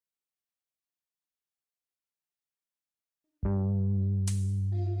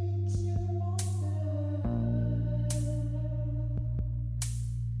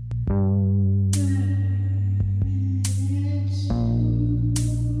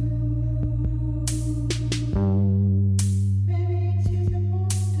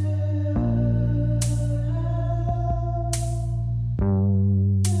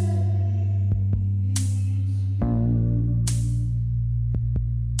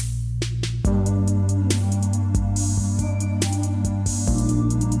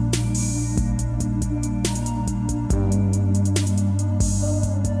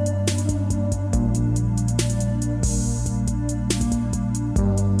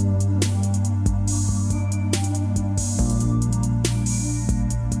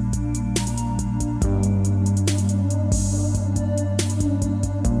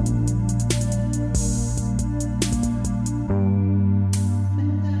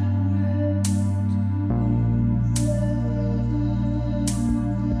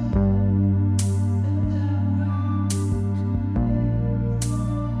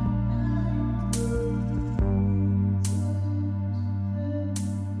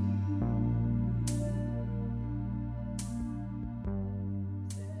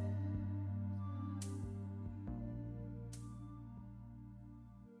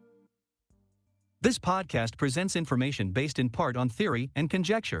This podcast presents information based in part on theory and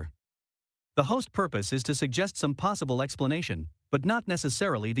conjecture. The host purpose is to suggest some possible explanation, but not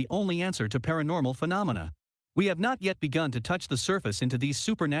necessarily the only answer to paranormal phenomena. We have not yet begun to touch the surface into these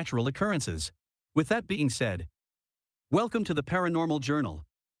supernatural occurrences. With that being said, welcome to the Paranormal Journal.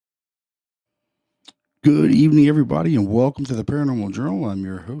 Good evening, everybody, and welcome to the Paranormal Journal. I'm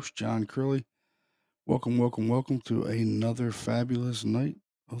your host, John Curley. Welcome, welcome, welcome to another fabulous night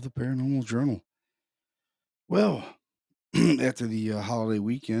of the Paranormal Journal. Well, after the holiday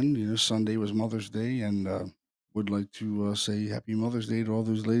weekend, Sunday was Mother's Day, and would like to say Happy Mother's Day to all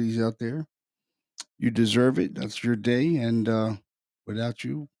those ladies out there. You deserve it. That's your day, and without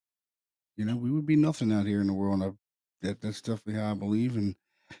you, we would be nothing out here in the world. That's definitely how I believe, and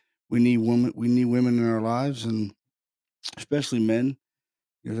we need women. We need women in our lives, and especially men.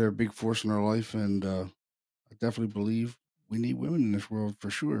 They're a big force in our life, and I definitely believe we need women in this world for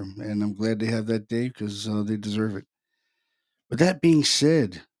sure. And I'm glad they have that day because they deserve it. With that being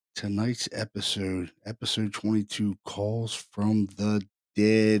said, tonight's episode 22, Calls from the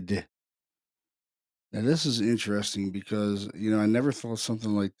Dead. Now, this is interesting because, I never thought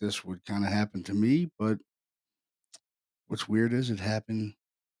something like this would kind of happen to me, but what's weird is it happened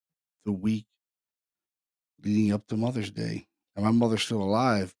the week leading up to Mother's Day. And my mother's still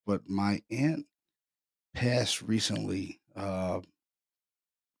alive, but my aunt passed recently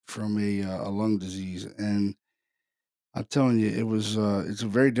from a lung disease, and I'm telling you, it's a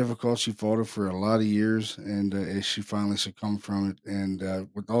very difficult. She fought it for a lot of years, and she finally succumbed from it. And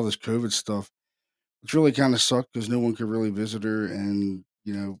with all this COVID stuff, it's really kind of sucked because no one could really visit her, and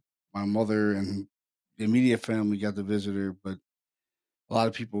my mother and the immediate family got to visit her, but a lot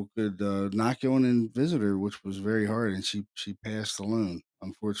of people could not go in and visit her, which was very hard. And she passed alone,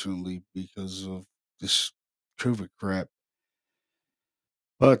 unfortunately, because of this COVID crap.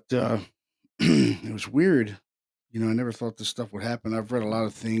 But it was weird. I never thought this stuff would happen. I've read a lot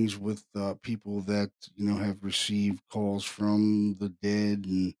of things with people that have received calls from the dead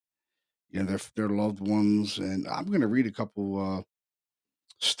and their loved ones. And I'm going to read a couple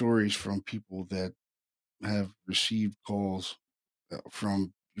stories from people that have received calls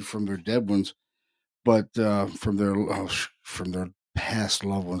from their dead ones, but from their past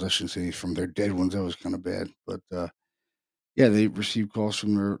loved ones. I shouldn't say from their dead ones. That was kind of bad, but yeah, they received calls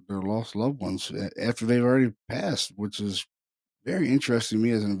from their lost loved ones after they've already passed, which is very interesting to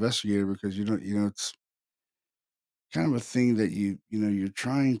me as an investigator because it's kind of a thing that you're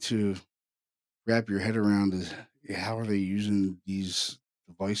trying to wrap your head around is how are they using these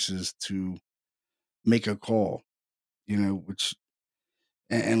devices to make a call, which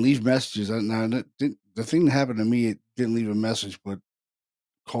and leave messages. Now, the thing that happened to me, it didn't leave a message, but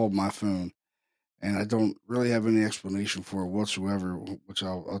called my phone, and I don't really have any explanation for it whatsoever. Which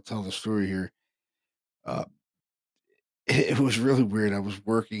I'll tell the story here. Uh, it was really weird. I was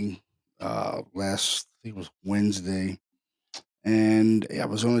working last, I think it was Wednesday, and I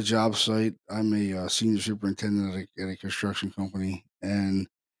was on a job site. I'm a senior superintendent at a construction company, and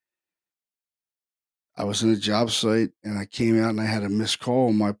I was in a job site, and I came out and I had a missed call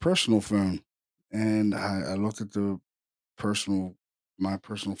on my personal phone, and I looked at the personal my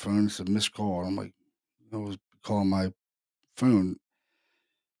personal phone. It's a missed call. And I'm like, I was calling my phone.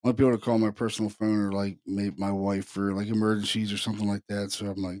 Might be able to call my personal phone or like maybe my wife for like emergencies or something like that. So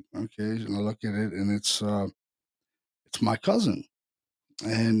I'm like, okay, and I look at it, and it's my cousin.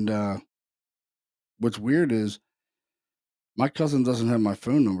 And what's weird is my cousin doesn't have my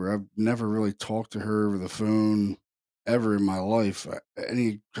phone number. I've never really talked to her over the phone ever in my life.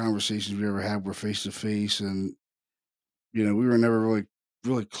 Any conversations we ever had were face to face, and we were never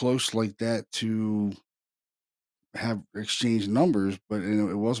really close like that to have exchanged numbers. But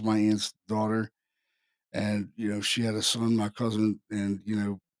it was my aunt's daughter, and she had a son, my cousin, and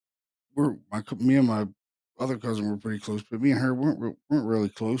me and my other cousin were pretty close, but me and her weren't really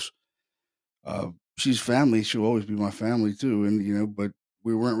close. She's family; she'll always be my family too, and but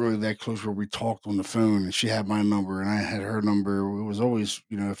we weren't really that close where we talked on the phone. And she had my number, and I had her number. It was always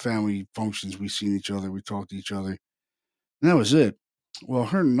family functions. We seen each other, we talked to each other, and that was it. Well,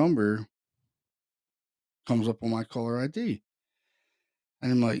 her number comes up on my caller ID,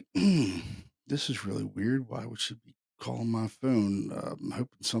 and I'm like, this is really weird. Why would she be calling my phone? I'm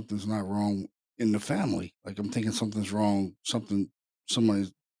hoping something's not wrong in the family. Like I'm thinking something's wrong.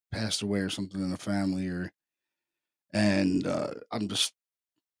 Somebody's passed away or something in the family, or and I'm just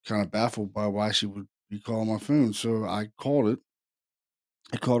kind of baffled by why she would be calling my phone. So I called it.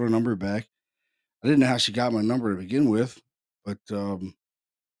 I called her number back. I didn't know how she got my number to begin with, but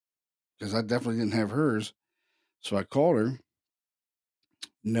because I definitely didn't have hers, so I called her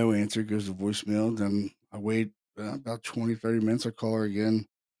No answer, goes to voicemail. Then I wait about 20, 30 minutes. I call her again.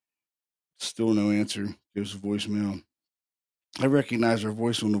 Still no answer, goes to voicemail. I recognize her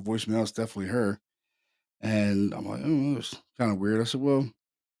voice on the voicemail. It's definitely her. And I'm like, oh, it's kind of weird. I said, well,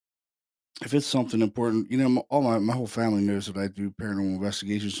 if it's something important, all my whole family knows that I do paranormal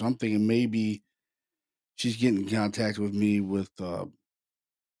investigations. So I'm thinking maybe she's getting in contact with me with,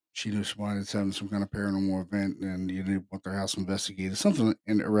 she knows somebody that's having some kind of paranormal event and they want their house investigated, something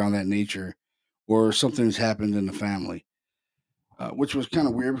around that nature, or something that's happened in the family. Which was kind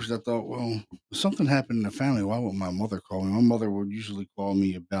of weird because I thought, well, if something happened in the family. Why would my mother call me? My mother would usually call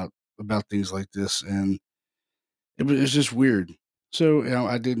me about things like this, and it's just weird. So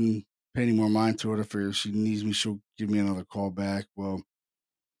I didn't pay any more mind to it. I figured if she needs me, she'll give me another call back. Well,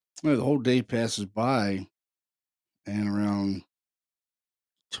 the whole day passes by, and around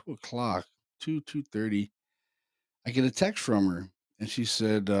 2 o'clock, 2:30, I get a text from her, and she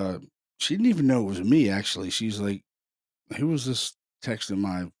said she didn't even know it was me. Actually, she's like, "Who was this texting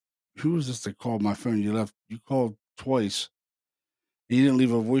my? Who was this that called my phone? You called twice. And you didn't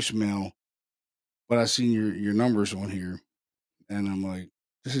leave a voicemail, but I seen your numbers on here." And I'm like,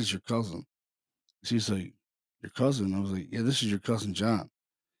 "This is your cousin." She's like, "Your cousin?" I was like, "Yeah, this is your cousin John."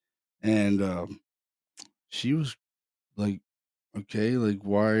 And she was like, "Okay, like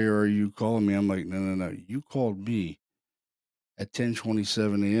why are you calling me?" I'm like, "No, no, no. You called me at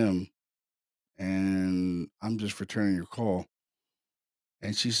 10:27 a.m. and I'm just returning your call."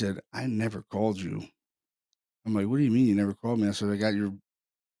 And she said, "I never called you." I'm like, "What do you mean you never called me?" I said, "I got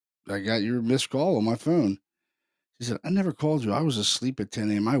your missed call on my phone." She said, "I never called you. I was asleep at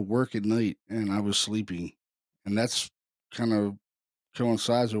 10 a.m. I work at night and I was sleeping." And that's kind of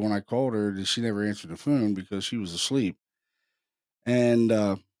coincides with when I called her that she never answered the phone because she was asleep. And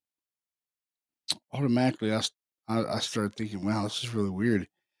automatically, I started thinking, wow, this is really weird.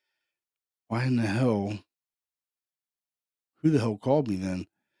 Why in the hell? Who the hell called me then?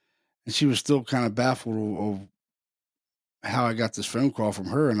 And she was still kind of baffled of how I got this phone call from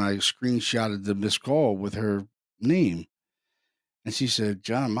her. And I screenshotted the missed call with her name. And she said,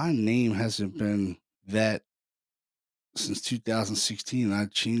 "John, my name hasn't been that since 2016.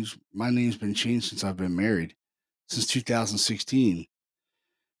 My name's been changed since I've been married, since 2016."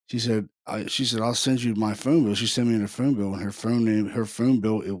 She said, "I'll send you my phone bill." She sent me her phone bill, and her phone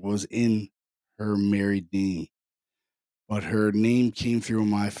bill, it was in her married name, but her name came through on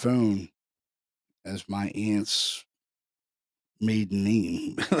my phone as my aunt's maiden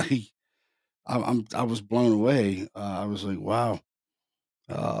name. Like, I was blown away. I was like, wow.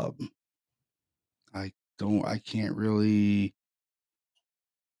 Um, I can't really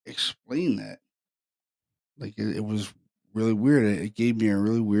explain that. Like, it was really weird. It gave me a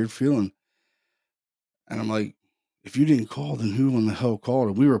really weird feeling. And I'm like, if you didn't call, then who in the hell called?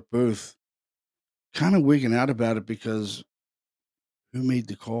 And we were both kind of wigging out about it because who made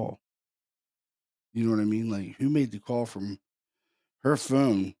the call? You know what I mean? Like, who made the call from her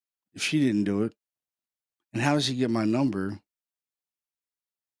phone if she didn't do it? And how does she get my number?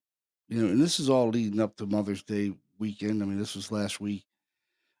 And this is all leading up to Mother's Day weekend. I mean, this was last week.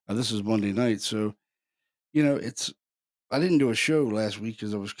 This is Monday night. So, it's, I didn't do a show last week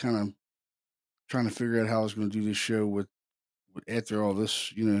because I was kind of trying to figure out how I was going to do this show after all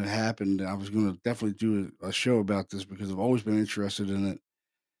this, happened. I was going to definitely do a show about this because I've always been interested in it.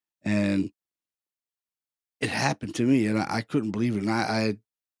 And it happened to me and I couldn't believe it. And I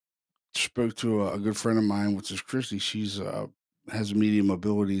spoke to a good friend of mine, which is Christy. She's has medium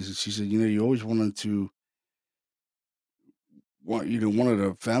abilities, and she said, you always wanted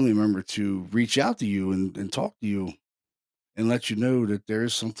a family member to reach out to you and talk to you and let you know that there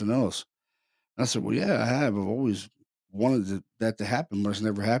is something else. And I said, well, yeah, I have. I've always wanted that to happen, but it's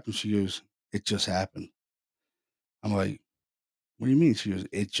never happened. She goes, it just happened. I'm like, what do you mean? She goes,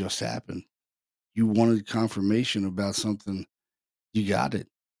 it just happened. You wanted confirmation about something. You got it.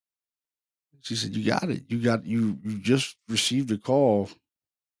 She said, you got it. You just received a call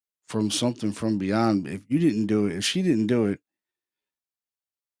from something from beyond. If she didn't do it,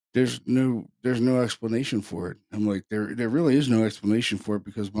 there's no explanation for it. I'm like, there really is no explanation for it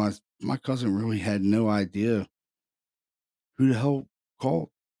because my cousin really had no idea who the hell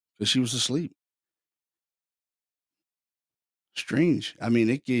called because she was asleep. Strange. I mean,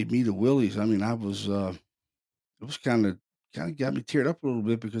 it gave me the willies. I mean, it was kind of got me teared up a little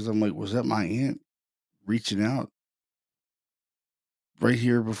bit because I'm like, was that my aunt reaching out right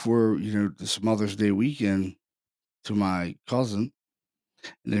here before this Mother's Day weekend to my cousin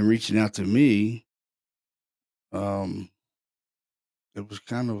and then reaching out to me? Um, it was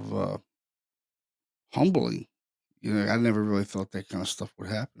kind of humbling, I never really thought that kind of stuff would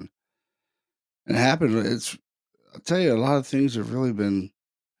happen. And it happened. I'll tell you, a lot of things have really been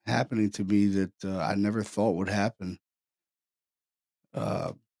happening to me that I never thought would happen.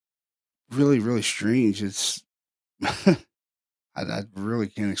 Uh, really, really strange. I really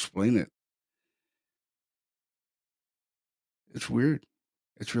can't explain it. It's weird.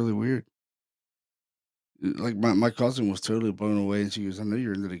 It's really weird. Like my cousin was totally blown away, and she goes, "I know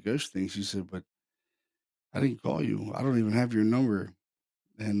you're into the ghost thing." She said, "But I didn't call you. I don't even have your number."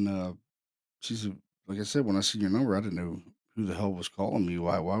 And she said, "Like I said, when I see your number, I didn't know who the hell was calling me.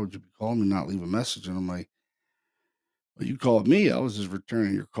 Why would you be calling me? Not leave a message?" And I'm like, "Well, you called me. I was just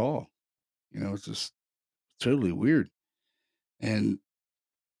returning your call." It's just totally weird, and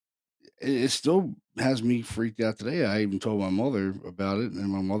it still has me freaked out today. I even told my mother about it, and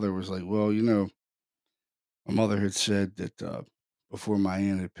my mother was like, "Well, my mother had said that before my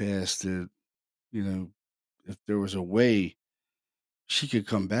aunt had passed, that you know, if there was a way she could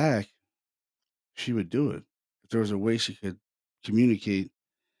come back, she would do it. If there was a way she could communicate,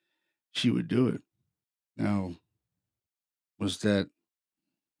 she would do it." Now, was that,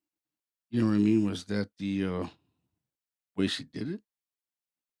 you know what I mean? Was that the way she did it?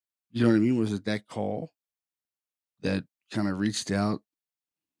 You know what I mean? Was it that call that kind of reached out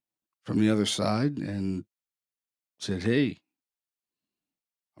from the other side and said, "Hey,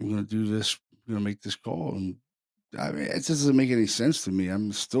 I'm going to do this. I'm going to make this call." And I mean, it just doesn't make any sense to me.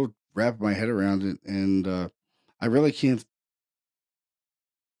 I'm still wrapping my head around it, and I really can't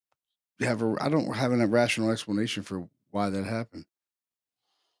I don't have an rational explanation for why that happened.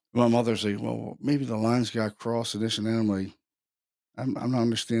 My mother's like, "Well, maybe the lines got crossed and this and that." I'm like, I'm not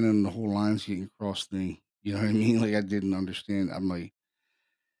understanding the whole lines getting crossed thing. You know what I mean? Like I didn't understand. I'm like,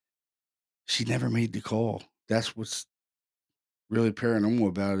 she never made the call. That's what's really paranormal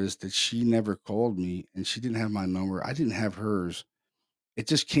about it, is that she never called me and she didn't have my number. I didn't have hers. It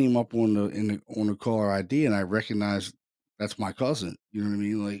just came up on the caller ID, and I recognized that's my cousin. You know what I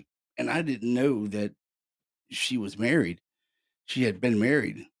mean? Like, and I didn't know that she was married. She had been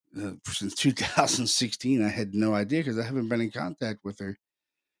married since 2016. I had no idea because I haven't been in contact with her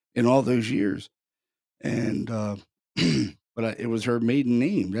in all those years. And but it was her maiden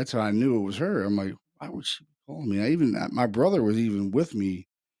name. That's how I knew it was her. I'm like, why would she be calling me? My brother was even with me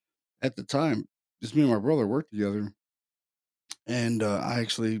at the time. Just me and my brother worked together, and I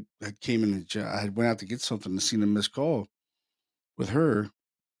actually had came in. I had went out to get something and seen a missed call with her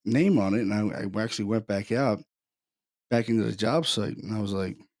name on it, and I actually went back into the job site, and I was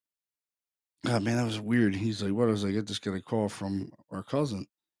like, "Oh man, that was weird." He's like, "What?" I was like, "I just got a call from our cousin."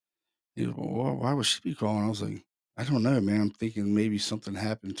 He goes, "Well, why would she be calling?" I was like, "I don't know, man. I'm thinking maybe something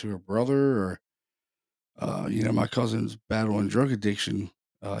happened to her brother, or my cousin's battling drug addiction.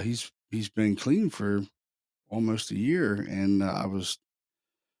 He's been clean for almost a year, and I was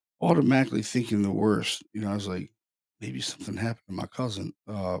automatically thinking the worst. I was like, maybe something happened to my cousin.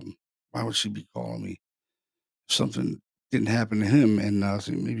 Why would she be calling me? Something didn't happen to him, and I was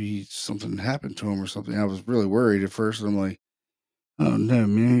like, maybe something happened to him or something. I was really worried at first. And I'm like, oh no,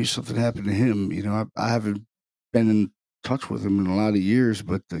 maybe something happened to him. I haven't been in touch with him in a lot of years,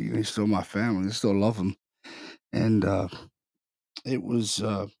 but he's still my family. I still love him, and it was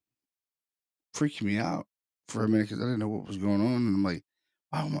freaking me out for a minute because I didn't know what was going on. And I'm like,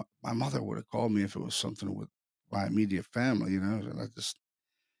 wow, my mother would have called me if it was something with my immediate family, And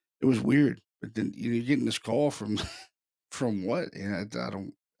it was weird. But then you're getting this call from from what?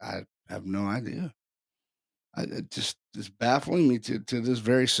 I have no idea. It just it's baffling me to this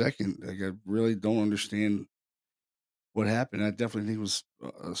very second. Like I really don't understand what happened. I definitely think it was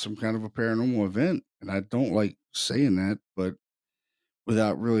some kind of a paranormal event, and I don't like saying that, but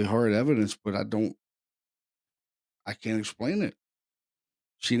without really hard evidence. But I can't explain it.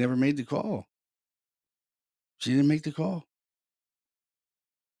 She never made the call. She didn't make the call.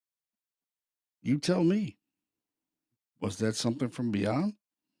 You tell me. Was that something from beyond?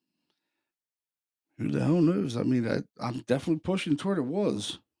 Who the hell knows? I mean, I'm definitely pushing toward it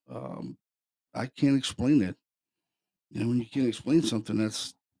was. Um, I can't explain it. When you can't explain something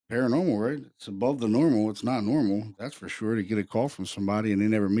that's paranormal, right? It's above the normal. It's not normal. That's for sure. To get a call from somebody and they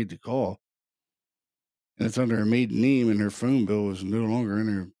never made the call, and it's under her maiden name, and her phone bill is no longer in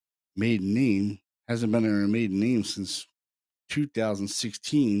her maiden name. Hasn't been in her maiden name since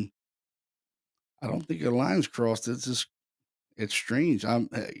 2016. I don't think a line's crossed. It's strange. I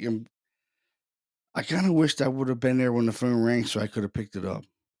kind of wished I would have been there when the phone rang so I could have picked it up.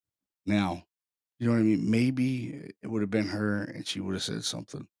 Now, you know what I mean? Maybe it would have been her and she would have said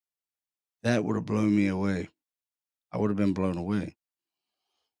something. That would have blown me away. I would have been blown away.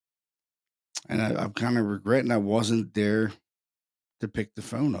 And I'm kind of regretting I wasn't there to pick the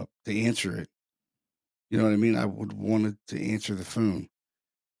phone up, to answer it. You know what I mean? I would wanted to answer the phone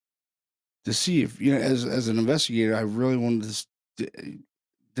to see if, as an investigator, I really wanted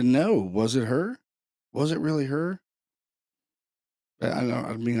to know, was it her? Was it really her?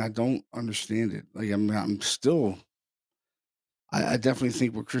 I mean, I don't understand it. Like, I'm still I definitely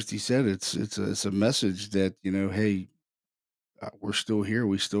think what Christy said, it's a message that, hey, we're still here.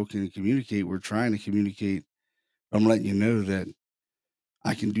 We still can communicate. We're trying to communicate. I'm letting you know that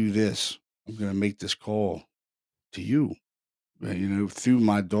I can do this. I'm going to make this call to you, through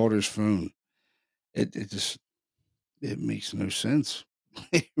my daughter's phone. It just it makes no sense.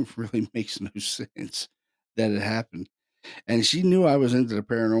 It really makes no sense that it happened. And she knew I was into the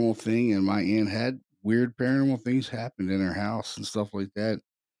paranormal thing, and my aunt had weird paranormal things happen in her house and stuff like that.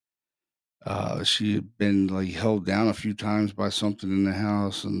 She had been like held down a few times by something in the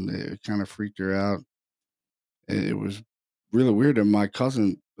house, and it kind of freaked her out. It was really weird. And my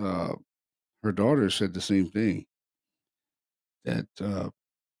cousin, her daughter, said the same thing, that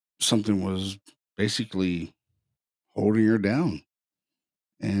something was basically holding her down,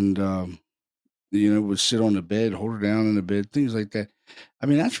 and would sit on the bed, hold her down in the bed, things like that. I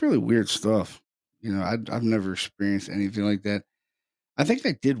mean, that's really weird stuff. I've never experienced anything like that. I think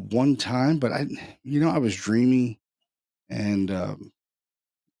I did one time, but I was dreaming, and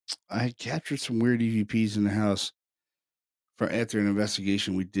I had captured some weird EVPs in the house for after an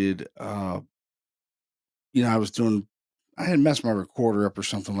investigation we did. I was doing, I had messed my recorder up or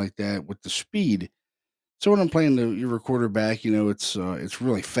something like that with the speed. So when I'm playing your recorder back, it's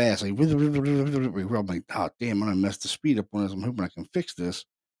really fast. Like, I'm like, oh damn, I messed the speed up on this. I'm hoping I can fix this.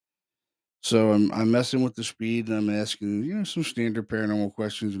 So I'm messing with the speed, and I'm asking, some standard paranormal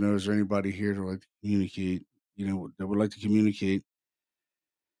questions. Is there anybody here to like to communicate? That would like to communicate.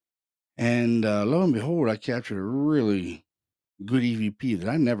 And lo and behold, I captured a really good EVP that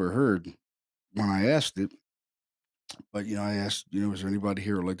I never heard when I asked it. But I asked, is there anybody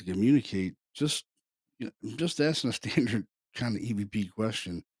here who would like to communicate? Just asking a standard kind of EVP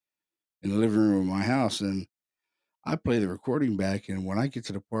question in the living room of my house, and I play the recording back. And when I get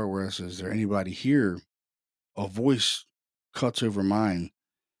to the part where it says, "Is there anybody here?" a voice cuts over mine.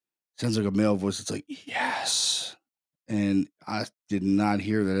 Sounds like a male voice. It's like, "Yes," and I did not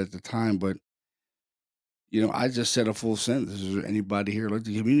hear that at the time, but I just said a full sentence. Is there anybody here who'd like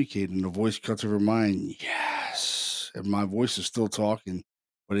to communicate? And the voice cuts over mine. Yes. And my voice is still talking,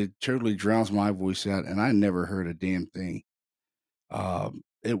 but it totally drowns my voice out. And I never heard a damn thing.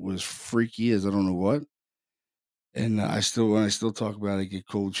 It was freaky as I don't know what. And when I still talk about it, I get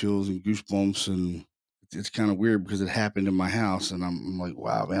cold chills and goosebumps. And it's kind of weird because it happened in my house. And I'm like,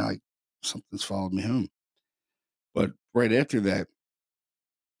 wow, man, like something's followed me home. But right after that,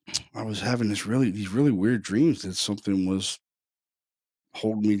 I was having these really weird dreams that something was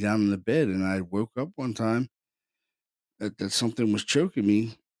holding me down in the bed, and I woke up one time that something was choking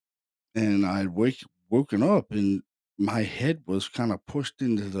me, and woken up, and my head was kind of pushed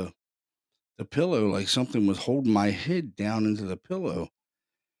into the pillow, like something was holding my head down into the pillow,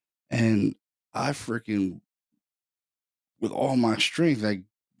 and I freaking, with all my strength, I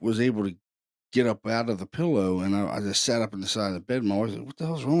was able to get up out of the pillow, and I just sat up on the side of the bed. My wife's like, "What the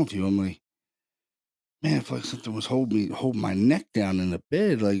hell's wrong with you?" I'm like, "Man, I feel like something was holding my neck down in the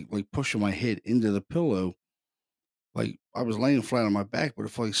bed, like pushing my head into the pillow." Like, I was laying flat on my back, but it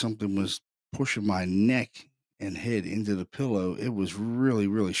felt like something was pushing my neck and head into the pillow. It was really,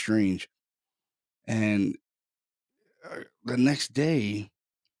 really strange. And the next day,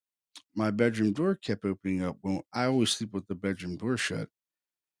 my bedroom door kept opening up. Well, I always sleep with the bedroom door shut.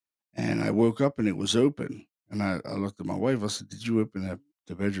 And I woke up and it was open. And I looked at my wife. I said, "Did you open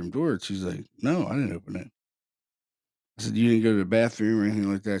the bedroom door?" And she's like, "No, I didn't open it." I said, "You didn't go to the bathroom or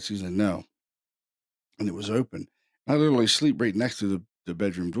anything like that?" She's like, "No." And it was open. I literally sleep right next to the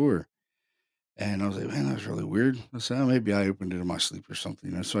bedroom door. And I was like, "Man, that was really weird." I said, "Oh, maybe I opened it in my sleep or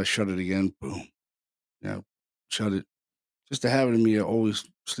something." So I shut it again. Boom. You know, shut it. Just a habit of me always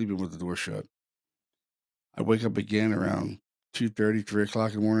sleeping with the door shut. I wake up again around 2:30, 3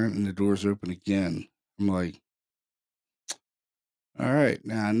 o'clock in the morning, and the door's open again. I'm like, all right,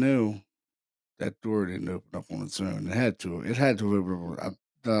 now I know that door didn't open up on its own. It had to. It had to open up.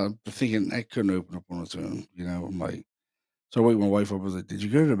 I'm thinking it couldn't open up on its own. I'm like, so I wake my wife up. I was like, "Did you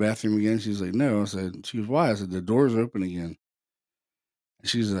go to the bathroom again?" She's like, "No." I said, she goes, "Why?" I said, "The door's open again." And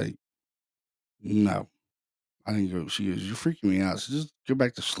she's like, "No." I didn't go. She goes, "You're freaking me out. So just go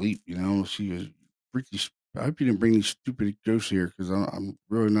back to sleep." She goes, "Freaky. I hope you didn't bring these stupid ghosts here because I'm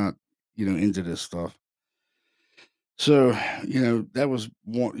really not, into this stuff." So, that was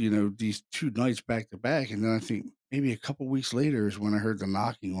one, these 2 nights back to back, and then I think maybe a couple weeks later is when I heard the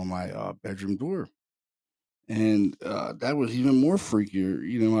knocking on my, bedroom door, and, that was even more freakier.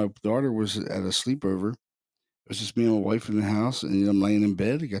 My daughter was at a sleepover. It was just me and my wife in the house, and, I'm laying in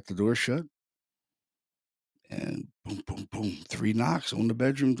bed, I got the door shut, and boom, boom, boom, 3 knocks on the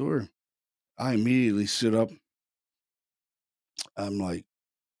bedroom door. I immediately sit up. I'm like,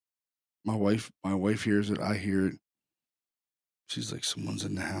 my wife hears it, I hear it. She's like, "Someone's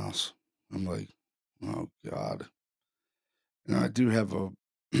in the house." I'm like, "Oh god." I do have a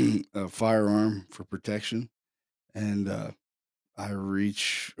a firearm for protection, and, I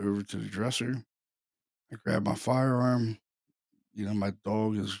reach over to the dresser, I grab my firearm. My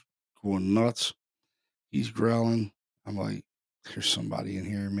dog is going nuts, he's growling. I'm like, "There's somebody in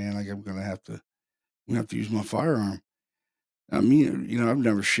here, man, like, I'm gonna have to use my firearm." I mean, I've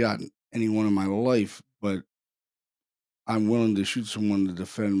never shot anyone in my life, but I'm willing to shoot someone to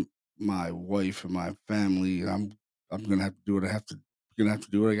defend my wife and my family, and I'm gonna have to do what I have to gonna have to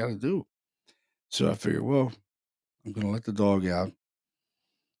do what I gotta do. So I figured, well, I'm gonna let the dog out.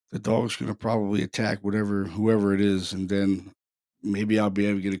 The dog's gonna probably attack whoever it is, and then maybe I'll be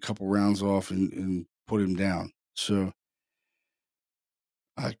able to get a couple rounds off and put him down. So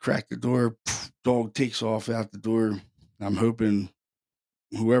I crack the door, dog takes off out the door. I'm hoping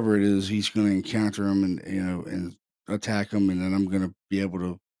whoever it is, he's gonna encounter him and attack him, and then I'm gonna be able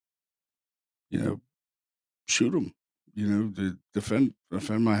to, you know, shoot him, to defend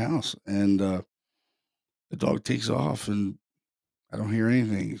my house. And the dog takes off, and I don't hear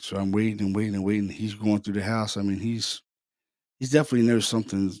anything. So I'm waiting and waiting and waiting. He's going through the house. I mean, he's definitely knows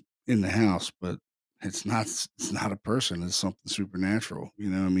something's in the house, but it's not a person. It's something supernatural. I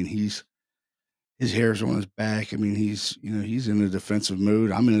mean, his hair's on his back. I mean, he's in a defensive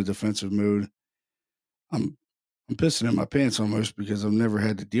mode. I'm in a defensive mode. I'm I'm pissing in my pants almost because I've never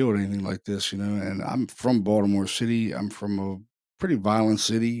had to deal with anything like this, and I'm from Baltimore City. I'm from a pretty violent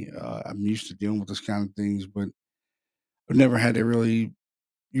city. I'm used to dealing with this kind of things, but I've never had to really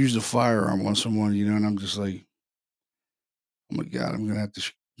use a firearm on someone, and I'm just like, "Oh my god, I'm gonna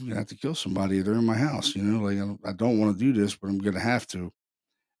have to kill somebody. They're in my house, like I don't want to do this, but I'm gonna have to."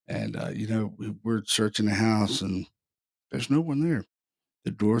 And we're searching the house, and there's no one there.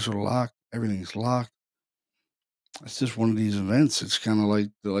 The doors are locked. Everything's locked. It's just one of these events. It's kind of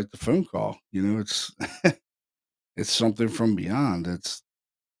like the phone call. It's it's something from beyond that's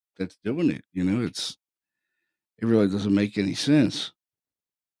doing it. It really doesn't make any sense.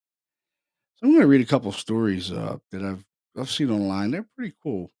 So I'm going to read a couple of stories that I've seen online. They're pretty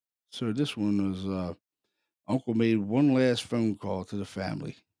cool. So this one was Uncle made one last phone call to the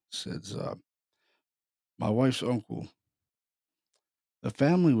family. Says my wife's uncle. The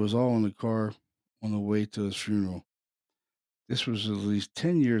family was all in the car on the way to his funeral. This was at least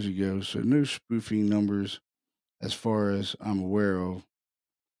 10 years ago, so no spoofing numbers as far as I'm aware of.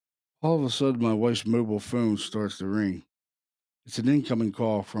 All of a sudden, my wife's mobile phone starts to ring. It's an incoming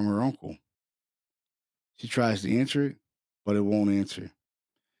call from her uncle. She tries to answer it, but it won't answer.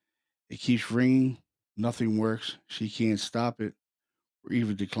 It keeps ringing. Nothing works. She can't stop it or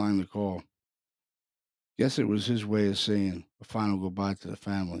even decline the call. Guess it was his way of saying a final goodbye to the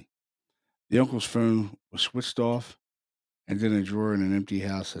family. The uncle's phone was switched off and in a drawer in an empty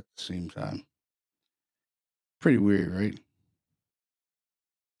house at the same time. Pretty weird, right?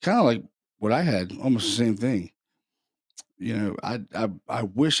 Kind of like what I had, almost the same thing. I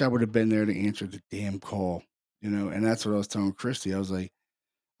wish I would have been there to answer the damn call. And that's what I was telling Christy. I was like,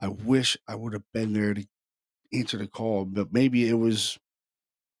 I wish I would have been there to answer the call, but maybe it was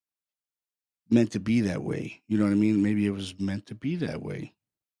meant to be that way. You know what I mean? Maybe it was meant to be that way.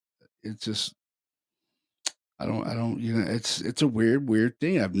 It's just I don't it's a weird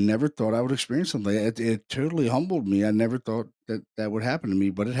thing. I've never thought I would experience something. It totally humbled me. I never thought that would happen to me,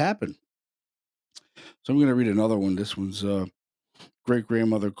 but it happened. So I'm going to read another one. This one's great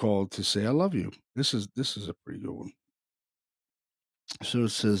grandmother called to say I love you. This is a pretty good one. So it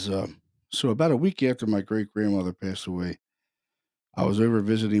says so about a week after my great grandmother passed away, I was over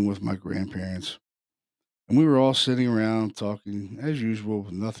visiting with my grandparents. And we were all sitting around talking as usual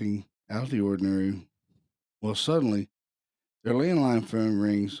with nothing out of the ordinary. Well, suddenly their landline phone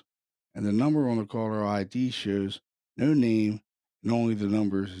rings and the number on the caller ID shows no name and only the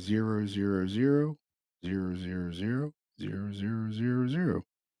numbers 000 000 000.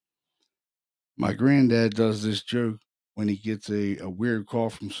 My granddad does this joke when he gets a weird call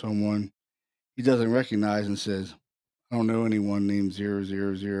from someone he doesn't recognize and says, I don't know anyone named 000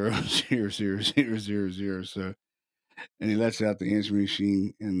 000 000. So and he lets out the answering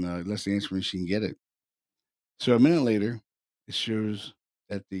machine and lets the answering machine get it. So a minute later, it shows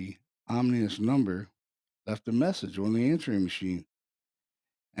that the ominous number left a message on the answering machine,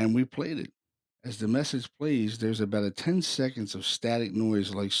 and we played it. As the message plays, there's about a 10 seconds of static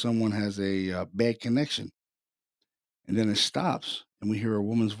noise like someone has a bad connection. And then it stops, and we hear a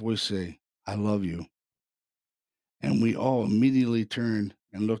woman's voice say, I love you. And we all immediately turned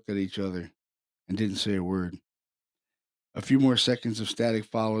and looked at each other and didn't say a word. A few more seconds of static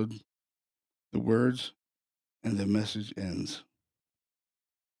followed the words, and the message ends.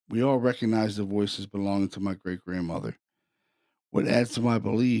 We all recognized the voices belonging to my great grandmother. What adds to my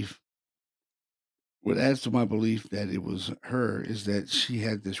belief, what adds to my belief that it was her is that she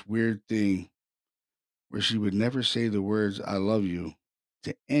had this weird thing where she would never say the words I love you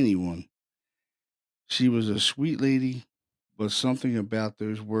to anyone. She was a sweet lady, but something about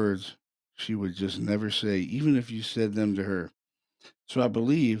those words she would just never say, even if you said them to her. So I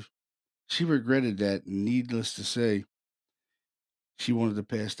believe she regretted that. Needless to say, she wanted to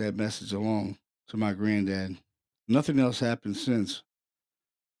pass that message along to my granddad. Nothing else happened since,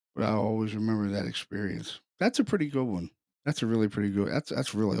 but I always remember that experience. That's a pretty good one. That's a really pretty good.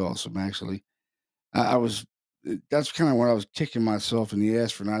 That's really awesome, actually. I was. That's kind of when I was kicking myself in the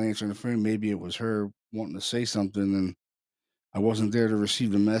ass for not answering the phone. Maybe it was her wanting to say something, and I wasn't there to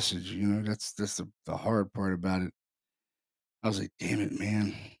receive the message. That's the hard part about it. I was like, damn it,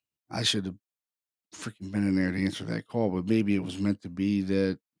 man. I should have freaking been in there to answer that call, but maybe it was meant to be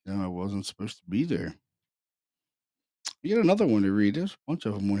that I wasn't supposed to be there. You got another one to read. There's a bunch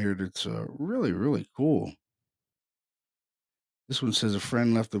of them on here that's really, really cool. This one says a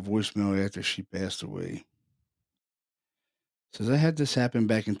friend left a voicemail after she passed away. Says I had this happen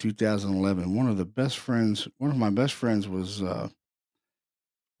back in 2011. One of my best friends was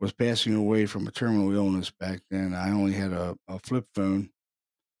passing away from a terminal illness back then. I only had a flip phone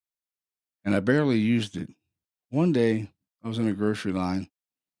and I barely used it. One day I was in a grocery line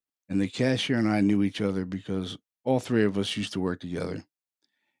and the cashier and I knew each other because all three of us used to work together.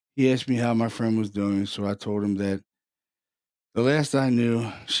 He asked me how my friend was doing, so I told him that the last I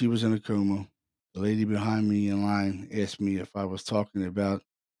knew, she was in a coma. The lady behind me in line asked me if I was talking about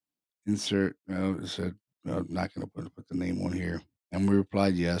insert. It said, not going to put the name on here. And we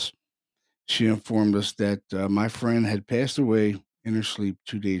replied yes. She informed us that my friend had passed away in her sleep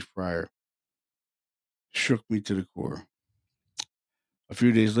 2 days prior. Shook me to the core. A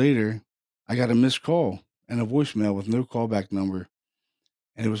few days later, I got a missed call and a voicemail with no callback number.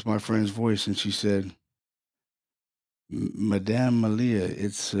 And it was my friend's voice. And she said, Madame Malia,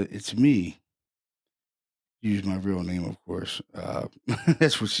 it's me. Use my real name, of course.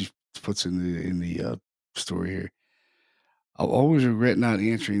 That's what she puts in the story here. I'll always regret not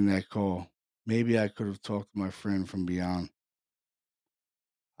answering that call. Maybe I could have talked to my friend from beyond.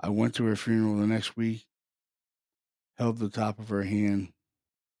 I went to her funeral the next week, held the top of her hand.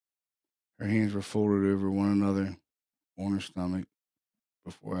 Her hands were folded over one another on her stomach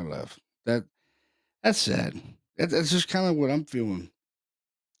before I left. That's sad. That's just kind of what I'm feeling.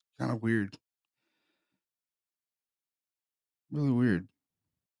 Kind of weird. Really weird.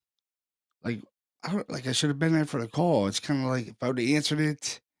 Like I should have been there for the call. It's kind of like if I would have answered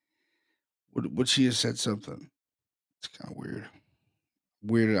it, would she have said something? It's kind of weird.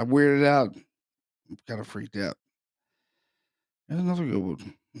 I'm weirded out. I'm kind of freaked out. And another good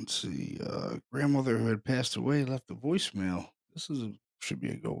one. Let's see. Grandmother who had passed away left a voicemail. Should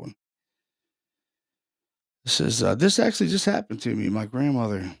be a good one. It says, this actually just happened to me. My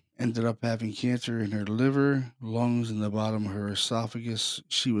grandmother ended up having cancer in her liver, lungs, and the bottom of her esophagus.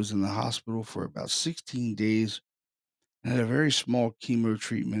 She was in the hospital for about 16 days and had a very small chemo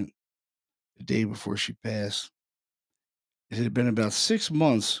treatment the day before she passed. It had been about 6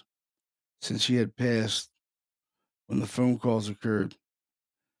 months since she had passed when the phone calls occurred.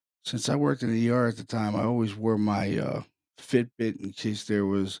 Since I worked in the ER at the time, I always wore my Fitbit in case there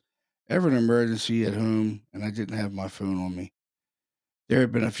was ever an emergency at home and I didn't have my phone on me. There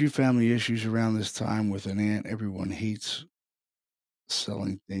had been a few family issues around this time with an aunt. Everyone hates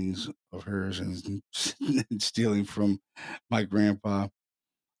selling things of hers and and stealing from my grandpa.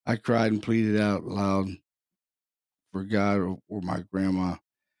 I cried and pleaded out loud for God or my grandma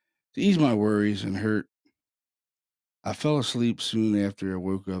to ease my worries and hurt. I fell asleep soon after I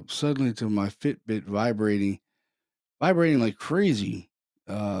woke up, suddenly to my Fitbit vibrating like crazy.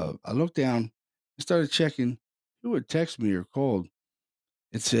 I looked down and started checking who had texted me or called.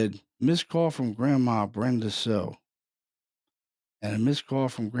 It said, missed call from Grandma Brenda's cell and a missed call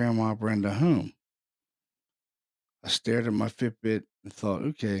from Grandma Brenda home. I stared at my Fitbit and thought,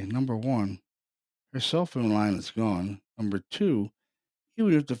 okay, number one, her cell phone line is gone. Number two,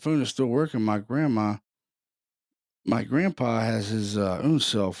 even if the phone is still working, my grandma My grandpa has his own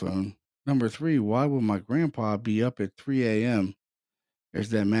cell phone. Number three, why would my grandpa be up at 3 a.m.? There's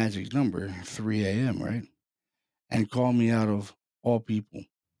that magic number, 3 a.m., right? And call me out of all people.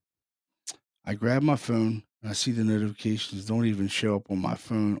 I grab my phone and I see the notifications don't even show up on my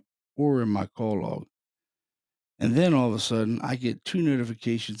phone or in my call log. And then all of a sudden, I get two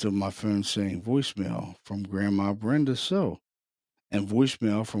notifications on my phone saying voicemail from Grandma Brenda's cell and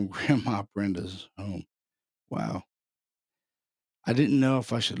voicemail from Grandma Brenda's home. Wow. I didn't know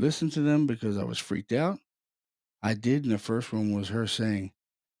if I should listen to them because I was freaked out. I did, and the first one was her saying,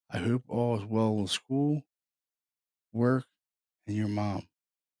 I hope all is well with school, work, and your mom.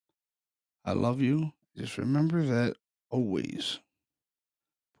 I love you. Just remember that always.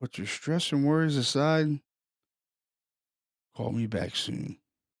 Put your stress and worries aside. Call me back soon.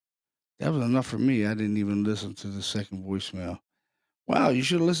 That was enough for me. I didn't even listen to the second voicemail. Wow, you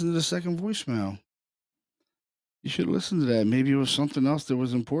should have listened to the second voicemail. You should listen to that. Maybe it was something else that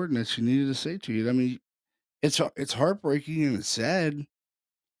was important that she needed to say to you. I mean, it's heartbreaking and it's sad,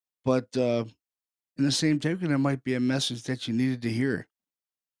 but in the same token, it might be a message that you needed to hear.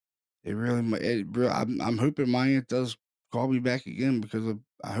 It really might. I'm hoping my aunt does call me back again because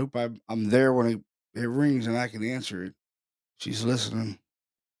I hope I'm there when it rings and I can answer it. She's listening.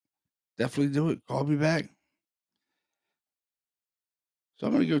 Definitely do it. Call me back. So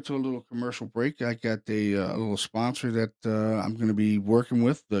I'm going to go to a little commercial break. I got a little sponsor that I'm going to be working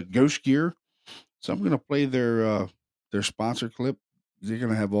with, the Ghost Gear. So I'm going to play their sponsor clip. They're going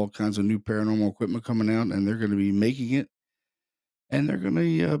to have all kinds of new paranormal equipment coming out, and they're going to be making it. And they're going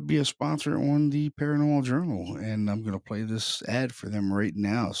to be a sponsor on the Paranormal Journal. And I'm going to play this ad for them right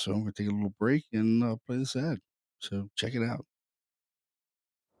now. So I'm going to take a little break and play this ad. So check it out.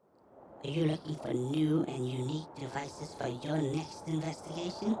 Are you looking for new and unique devices for your next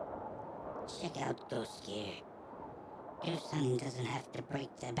investigation? Check out Ghost Gear. Ghost hunting doesn't have to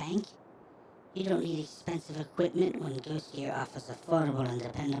break the bank. You don't need expensive equipment when Ghost Gear offers affordable and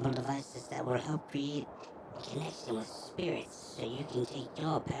dependable devices that will help create a connection with spirits so you can take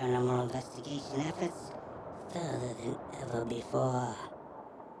your paranormal investigation efforts further than ever before.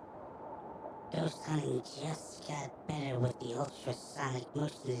 Ghost hunting just got better with the ultrasonic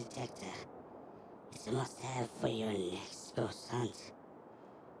motion detector. It's a must-have for your next ghost hunt.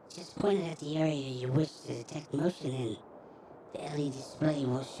 Just point it at the area you wish to detect motion in. The LED display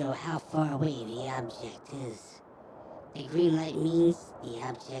will show how far away the object is. The green light means the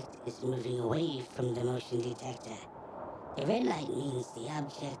object is moving away from the motion detector. The red light means the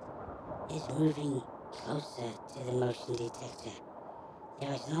object is moving closer to the motion detector.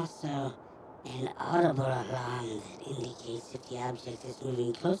 There is also an audible alarm that indicates if the object is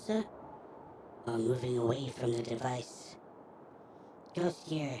moving closer or moving away from the device. Ghost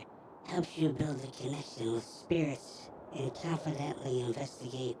Gear helps you build a connection with spirits and confidently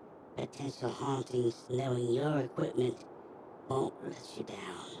investigate potential hauntings knowing your equipment won't let you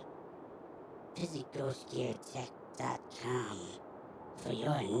down. Visit ghostgeartech.com for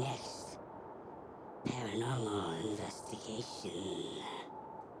your next paranormal investigation.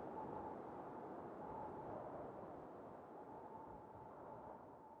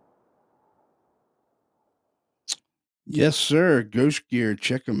 Yes, sir. Ghost Gear.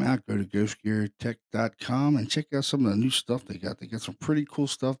 Check them out. Go to ghostgeartech.com and check out some of the new stuff they got. They got some pretty cool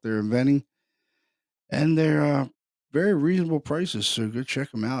stuff they're inventing, and they're very reasonable prices. So go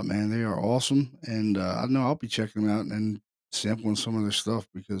check them out, man. They are awesome. And I know I'll be checking them out and sampling some of their stuff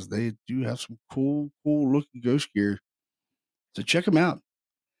because they do have some cool looking ghost gear. So check them out.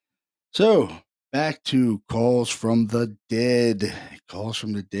 So back to calls from the dead. Calls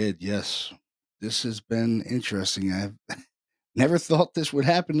from the dead. Yes, this has been interesting. I've never thought this would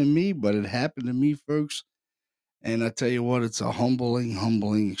happen to me, but it happened to me, folks. And I tell you what, it's a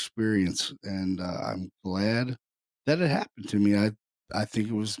humbling experience, and I'm glad that it happened to me. I think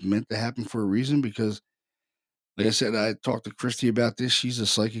it was meant to happen for a reason because, like I said, I talked to Christy about this. She's a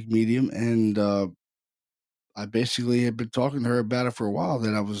psychic medium, and I basically had been talking to her about it for a while.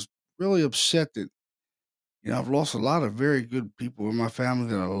 That I was really upset that I've lost a lot of very good people in my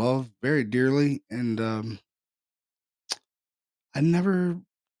family that I love very dearly, and I never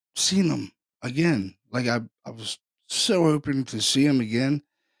seen them again. Like I was so hoping to see them again,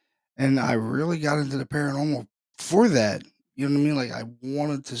 and I really got into the paranormal for that. You know what I mean? Like I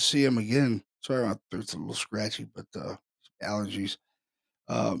wanted to see them again. Sorry, my throat's a little scratchy, but allergies.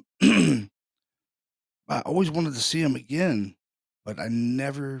 Um, I always wanted to see them again, but I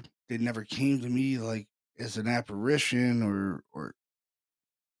never. They never came to me like as an apparition or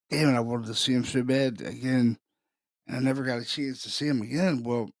damn it, I wanted to see him so bad again, and I never got a chance to see him again.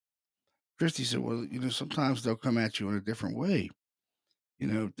 Well, Christy said, "Well, sometimes they'll come at you in a different way."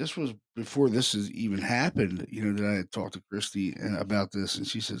 This was before this has even happened. That I had talked to Christy about this, and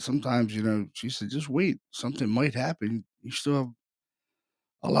she said, "Sometimes, she said, just wait, something might happen. You still have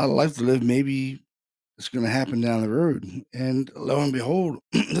a lot of life to live. Maybe it's going to happen down the road." And lo and behold,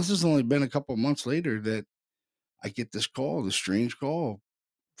 this has only been a couple of months later that I get this call, this strange call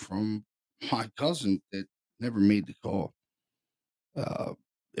from my cousin that never made the call.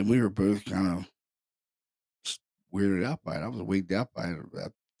 And we were both kind of weirded out by it. I was wigged out by it. I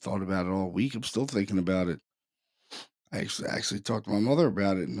thought about it all week. I'm still thinking about it. I actually talked to my mother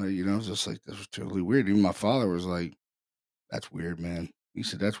about it, and I was just like, "This was totally weird." Even my father was like, "That's weird, man." He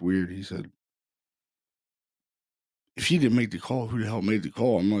said, "That's weird." He said, "If she didn't make the call, who the hell made the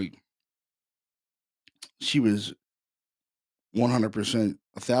call?" I'm like, "She was 100%,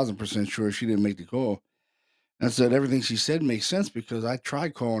 1,000% sure she didn't make the call." And I said, "Everything she said makes sense because I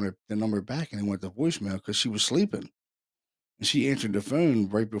tried calling her the number back and it went to voicemail because she was sleeping. And she answered the phone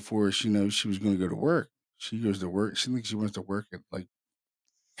right before she knows she was going to go to work. She goes to work. She thinks she went to work at like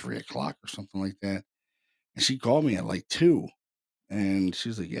 3 o'clock or something like that. And she called me at like 2. And she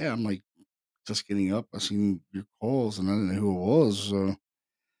was like, "Yeah." I'm like, "Just getting up. I seen your calls and I didn't know who it was." So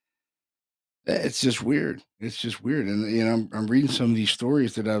it's just weird. It's just weird. And, I'm reading some of these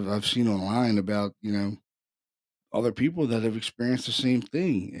stories that I've seen online about, other people that have experienced the same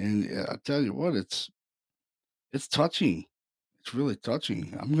thing. And I tell you what, it's touching. It's really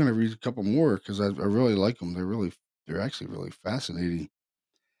touching. I'm gonna read a couple more because I really like them. They're actually really fascinating.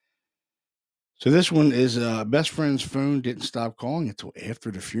 So this one is best friend's phone didn't stop calling until after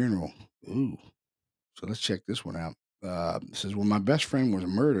the funeral. Ooh. So let's check this one out. It says when my best friend was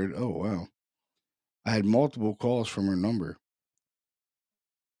murdered. Oh wow. I had multiple calls from her number.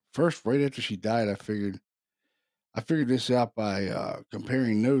 First, right after she died, I figured this out by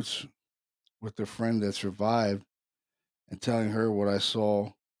comparing notes with the friend that survived and telling her what I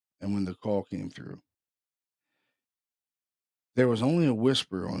saw and when the call came through. There was only a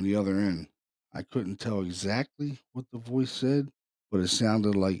whisper on the other end. I couldn't tell exactly what the voice said, but it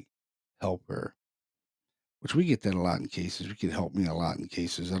sounded like help her, which we get that a lot in cases. We could help me a lot in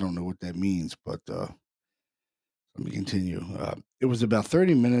cases. I don't know what that means, but let me continue. It was about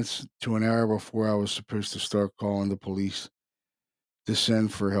 30 minutes to an hour before I was supposed to start calling the police to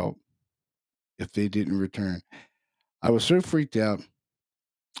send for help if they didn't return. I was so freaked out.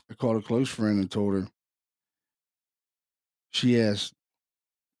 I called a close friend and told her. She asked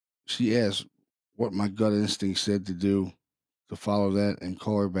She asked what my gut instinct said to do to follow that and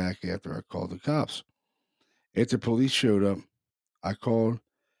call her back after I called the cops. After police showed up, I called.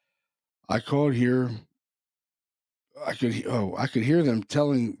 I called here. I could hear them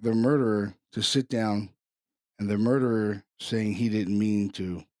telling the murderer to sit down, and the murderer saying he didn't mean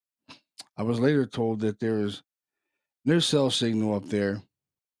to. I was later told that there is no cell signal up there,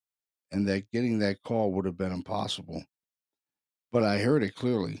 and that getting that call would have been impossible. But I heard it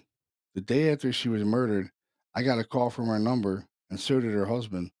clearly. The day after she was murdered, I got a call from her number, and so did her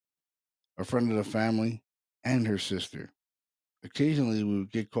husband, a friend of the family, and her sister. Occasionally, we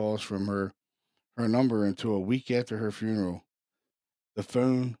would get calls from her number until a week after her funeral. The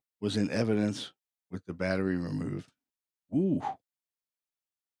phone was in evidence with the battery removed. Ooh,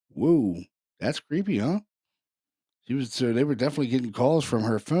 whoa, that's creepy, huh? So they were definitely getting calls from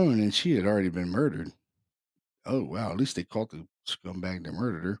her phone, and she had already been murdered. Oh wow, at least they caught the scumbag that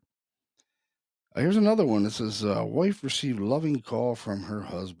murdered her. Here's another one. It says, wife received loving call from her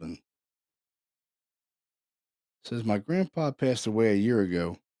husband. It says, my grandpa passed away a year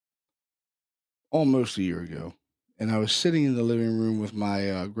ago, almost a year ago, and I was sitting in the living room with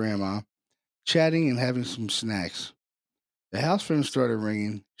my grandma, chatting and having some snacks. The house phone started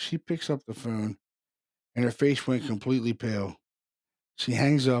ringing. She picks up the phone, and her face went completely pale. She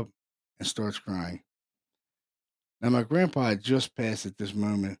hangs up and starts crying. Now, my grandpa had just passed at this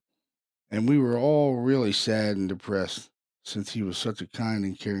moment, and we were all really sad and depressed since he was such a kind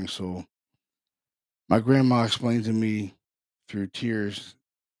and caring soul. My grandma explained to me through tears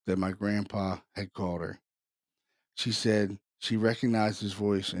that my grandpa had called her. She said she recognized his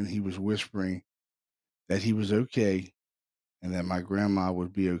voice and he was whispering that he was okay and that my grandma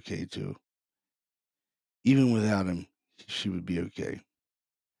would be okay too. Even without him, she would be okay.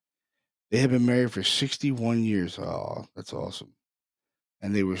 They had been married for 61 years. Oh, that's awesome.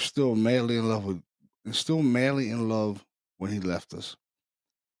 And they were still madly in love when he left us.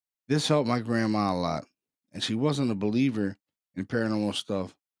 This helped my grandma a lot. And she wasn't a believer in paranormal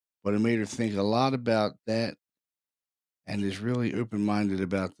stuff, but it made her think a lot about that and is really open minded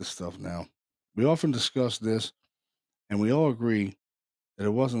about this stuff now. We often discuss this and we all agree that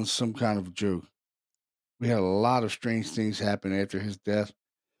it wasn't some kind of joke. We had a lot of strange things happen after his death,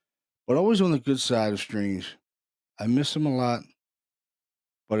 but always on the good side of strange. I miss him a lot,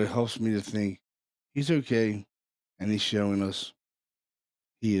 but it helps me to think he's okay and he's showing us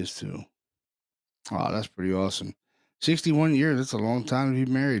he is too. Oh, that's pretty awesome. 61 years, that's a long time to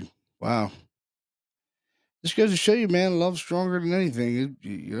be married. Wow. This goes to show you, man, love's stronger than anything.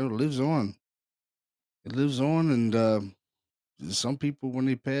 It lives on. It lives on, and some people, when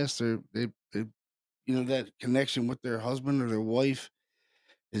they pass, they that connection with their husband or their wife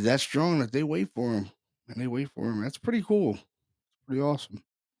is that strong that they wait for him, and they wait for him. That's pretty cool. Pretty awesome.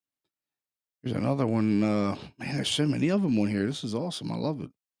 There's another one. Man, there's so many of them on here. This is awesome. I love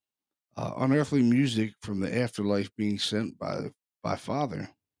it. Unearthly music from the afterlife being sent by Father.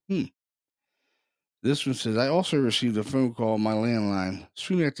 Hmm. This one says, I also received a phone call on my landline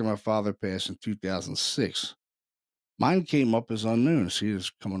soon after my father passed in 2006. Mine came up as unknown. See, it's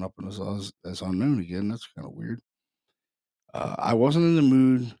coming up as unknown again. That's kind of weird. I wasn't in the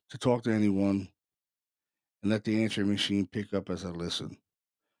mood to talk to anyone and let the answering machine pick up as I listened.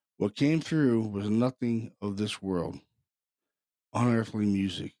 What came through was nothing of this world. Unearthly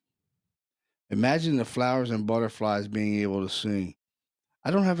music. Imagine the flowers and butterflies being able to sing. I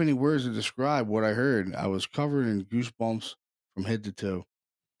don't have any words to describe what I heard. I was covered in goosebumps from head to toe.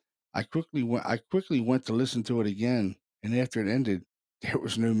 I quickly went to listen to it again, and after it ended, there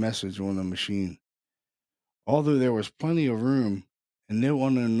was no message on the machine. Although there was plenty of room and no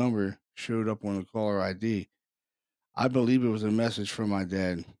unknown number showed up on the caller ID, I believe it was a message from my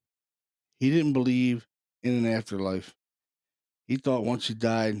dad. He didn't believe in an afterlife. He thought once he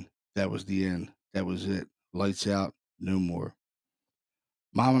died, that was the end. That was it. Lights out, no more.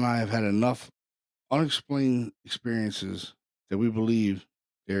 Mom and I have had enough unexplained experiences that we believe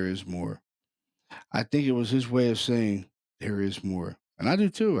there is more. I think it was his way of saying there is more. And I do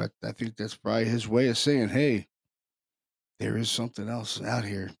too. I think that's probably his way of saying, hey, there is something else out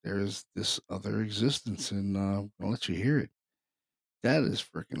here. There is this other existence, and I'll let you hear it. That is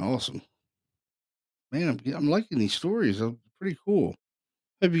freaking awesome. Man, I'm liking these stories. They're pretty cool.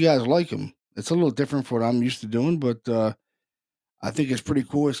 Hope you guys like them. It's a little different from what I'm used to doing, but I think it's pretty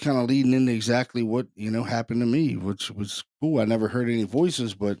cool. It's kind of leading into exactly what happened to me, which was cool. I never heard any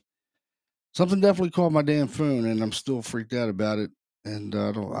voices, but something definitely called my damn phone, and I'm still freaked out about it. And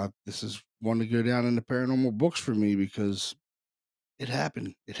this is one to go down in the paranormal books for me because it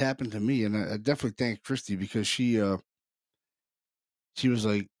happened. It happened to me, and I definitely thank Christy because she was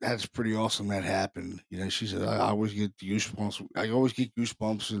like, "That's pretty awesome. That happened." She said, "I always get goosebumps. I always get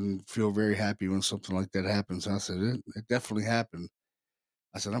goosebumps and feel very happy when something like that happens." And I said, "It definitely happened."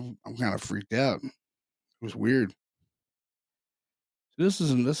 I said, "I'm kind of freaked out. It was weird." So this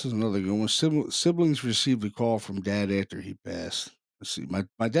is another good one. Siblings received a call from dad after he passed. Let's see.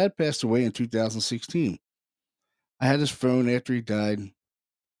 My dad passed away in 2016. I had his phone after he died,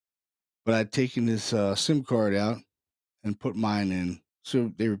 but I'd taken his SIM card out and put mine in.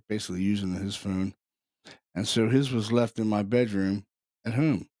 So they were basically using his phone. And so his was left in my bedroom at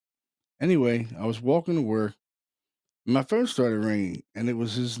home. Anyway, I was walking to work and my phone started ringing and it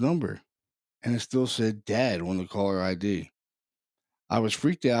was his number. And it still said dad on the caller ID. I was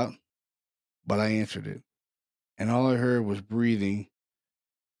freaked out, but I answered it. And all I heard was breathing.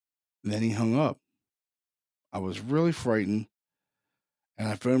 Then he hung up. I was really frightened and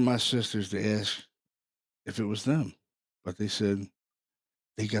I phoned my sisters to ask if it was them. But they said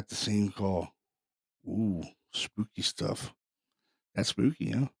they got the same call. Ooh, spooky stuff. That's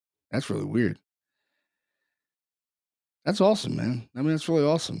spooky, huh? That's really weird. That's awesome, man. I mean, that's really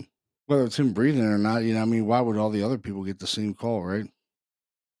awesome. Whether it's him breathing or not, I mean, why would all the other people get the same call, right?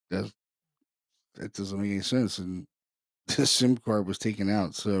 That that doesn't make any sense. And the SIM card was taken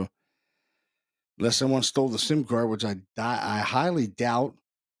out, so unless someone stole the SIM card, which I highly doubt,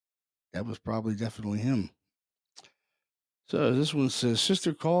 that was probably definitely him. So this one says,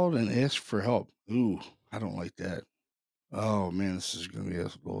 sister called and asked for help. Ooh, I don't like that. Oh man, this is gonna be a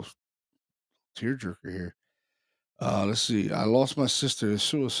little tearjerker here. Let's see. I lost my sister to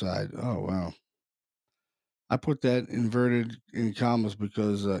suicide. Oh wow. I put that inverted in commas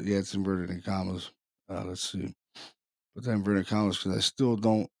because yeah, it's inverted in commas. Let's see. Put that inverted in commas because I still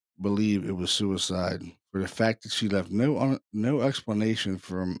don't believe it was suicide. For the fact that she left no explanation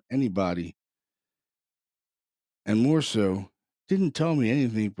from anybody, and more so, didn't tell me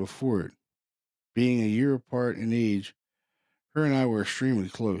anything before it. Being a year apart in age, her and I were extremely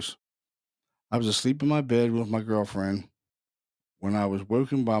close. I was asleep in my bed with my girlfriend when I was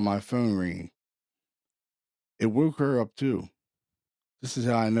woken by my phone ringing. It woke her up too. This is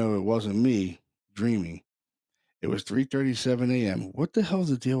how I know it wasn't me dreaming. It was 3:37 a.m. What the hell's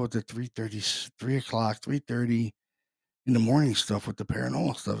the deal with the 3:30, 3:30 in the morning stuff with the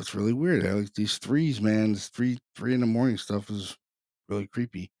paranormal stuff? It's really weird. Like these threes, man. This three in the morning stuff is really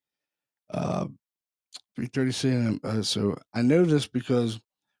creepy. Uh, 3:30 a.m. So I know this because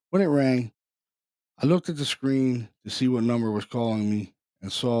when it rang, I looked at the screen to see what number was calling me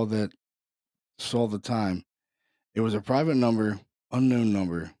and saw the time. It was a private number, unknown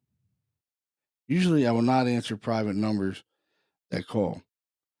number. Usually, I will not answer private numbers that call,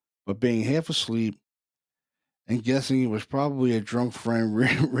 but being half asleep and guessing it was probably a drunk friend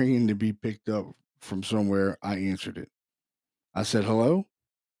ringing to be picked up from somewhere, I answered it. I said hello,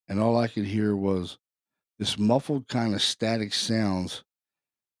 and all I could hear was this muffled kind of static sounds.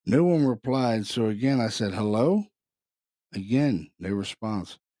 No one replied, so again I said hello. Again, no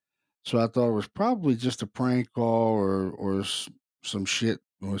response. So I thought it was probably just a prank call or some shit.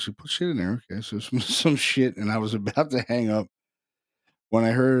 Well, she put shit in there. Okay, so some shit, and I was about to hang up when I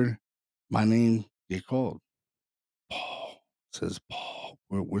heard my name get called. Paul, says Paul,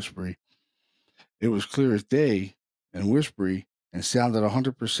 whispery. It was clear as day and whispery and sounded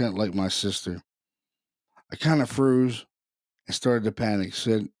 100% like my sister. I kind of froze and started to panic.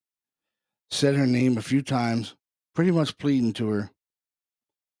 Said her name a few times, pretty much pleading to her.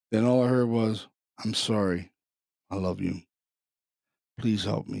 Then all I heard was, "I'm sorry. I love you. Please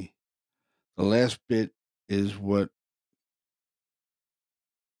help me." The last bit is what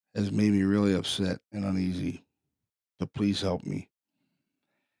has made me really upset and uneasy. The please help me.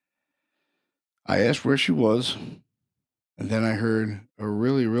 I asked where she was, and then I heard a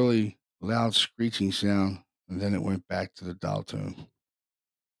really, really loud screeching sound, and then it went back to the dial tone.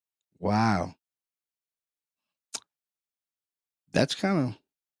 Wow. That's kind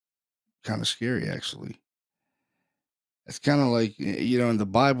of scary, actually. It's kind of like, in the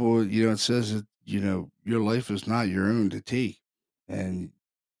Bible, it says that, your life is not your own to take. And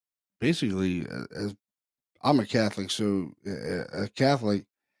basically, as I'm a Catholic, so a Catholic,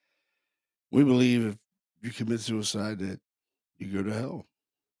 we believe if you commit suicide that you go to hell.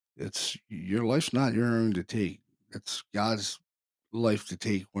 It's your life's not your own to take. It's God's life to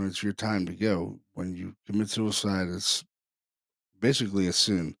take when it's your time to go. When you commit suicide, it's basically a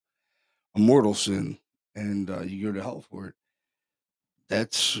sin, a mortal sin, and you go to hell for it.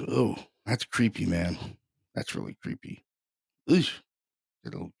 That's creepy, man. That's really creepy. Eesh,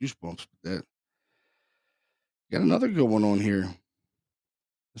 get a little goosebumps with that. Got another good one on here.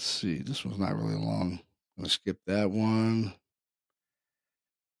 Let's see. This one's not really long. I'm gonna skip that one.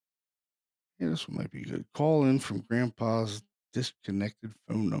 Yeah, this one might be good. Call in from Grandpa's disconnected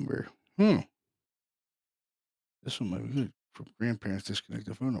phone number. This one might be good. From grandparents'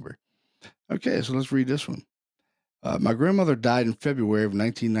 disconnected phone number. Okay, so let's read this one. My grandmother died in February of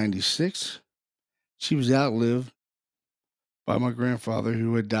 1996. She was outlived by my grandfather,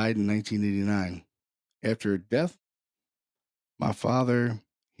 who had died in 1989. After her death, my father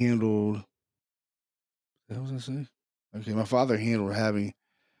handled. What was I say? Okay, my father handled having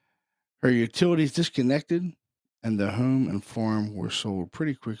her utilities disconnected, and the home and farm were sold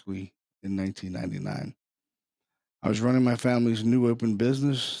pretty quickly in 1999. I was running my family's new open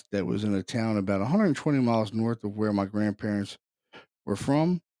business that was in a town about 120 miles north of where my grandparents were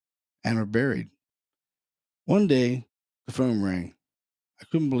from and are buried. One day, the phone rang. I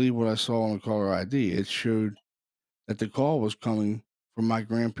couldn't believe what I saw on the caller ID. It showed that the call was coming from my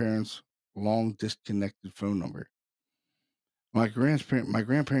grandparents' long disconnected phone number. My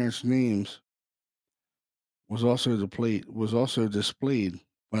grandparents' names was also displayed.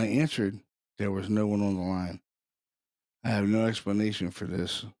 When I answered, there was no one on the line. I have no explanation for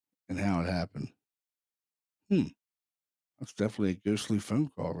this and how it happened. Hmm, that's definitely a ghostly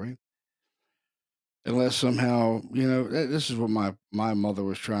phone call, right? Unless somehow, this is what my mother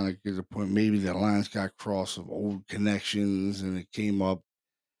was trying to get to the point. Maybe the lines got crossed of old connections and it came up.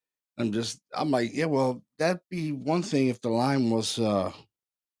 I'm like, yeah, well, that'd be one thing if the line was,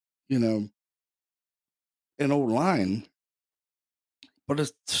 you know, an old line, but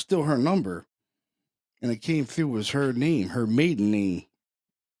it's still her number, and it came through as her name, her maiden name.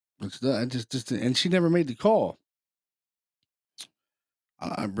 I just, and she never made the call.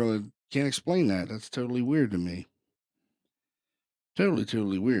 I really can't explain that. That's totally weird to me. Totally,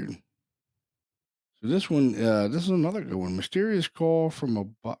 totally weird. So this is another good one. Mysterious call from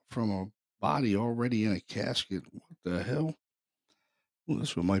a body already in a casket. What the hell? Well,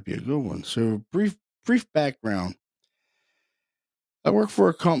 this one might be a good one. So brief background. I work for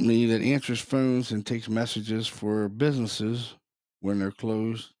a company that answers phones and takes messages for businesses when they're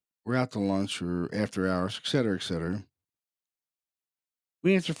closed, or out to lunch, or after hours, et cetera, et cetera.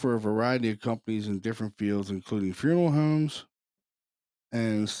 We answer for a variety of companies in different fields, including funeral homes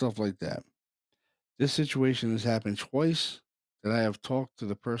and stuff like that. This situation has happened twice that I have talked to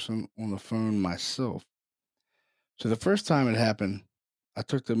the person on the phone myself. So the first time it happened, I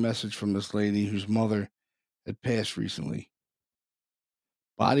took the message from this lady whose mother had passed recently.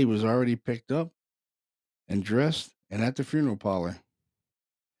 Body was already picked up and dressed and at the funeral parlor.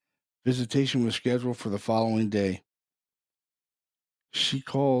 Visitation was scheduled for the following day. She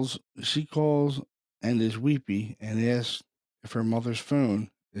calls and is weepy and asks if her mother's phone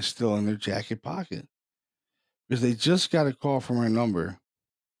is still in their jacket pocket because they just got a call from her number.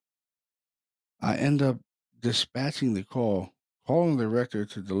 I end up dispatching the call, calling the director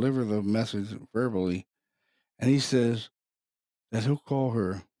to deliver the message verbally, and he says that he'll call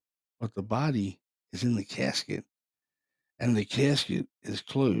her, but the body is in the casket and the casket is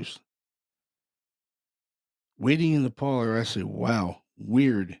closed. Waiting in the parlor, I say, "Wow,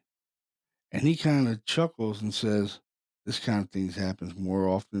 weird." And he kind of chuckles and says, "This kind of things happens more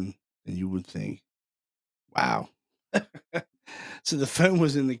often than you would think." Wow. So the phone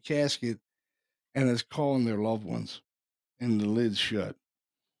was in the casket and it's calling their loved ones, and the lid's shut.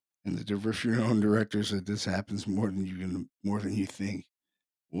 And the funeral director said, "This happens more than you think."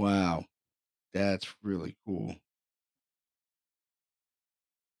 Wow, that's really cool.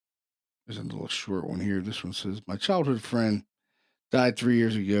 There's a little short one here. This one says, "My childhood friend died 3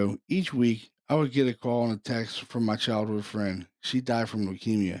 years ago. Each week, I would get a call and a text from my childhood friend. She died from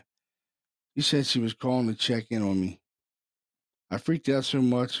leukemia. She said she was calling to check in on me. I freaked out so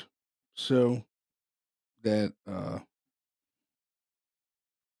much so that I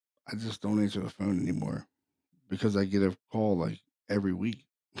just don't answer the phone anymore because I get a call like every week."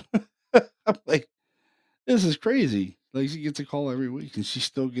 I'm like, this is crazy. Like, she gets a call every week and she's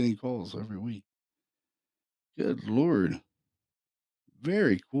still getting calls every week. Good Lord.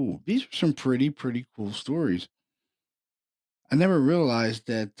 Very cool. These are some pretty cool stories. I never realized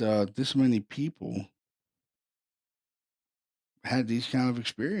that this many people had these kind of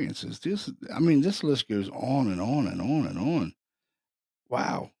experiences. This list goes on and on and on and on.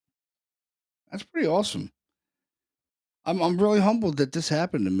 Wow. That's pretty awesome. I'm really humbled that this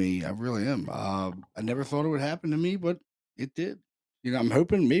happened to me. I really am. I never thought it would happen to me, but it did. I'm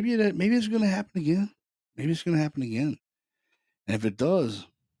hoping maybe it's going to happen again. Maybe it's going to happen again. And if it does,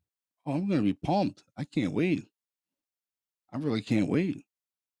 oh, I'm going to be pumped. I can't wait. I really can't wait.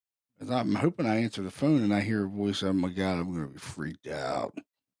 'Cause I'm hoping I answer the phone and I hear a voice. Oh my God, I'm going to be freaked out.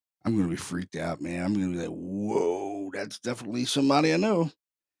 I'm going to be freaked out, man. I'm going to be like, whoa, that's definitely somebody I know.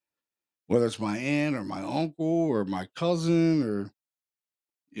 Whether it's my aunt or my uncle or my cousin or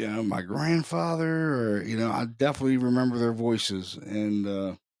my grandfather, or I definitely remember their voices. And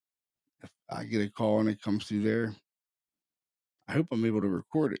if I get a call and it comes through there, I hope I'm able to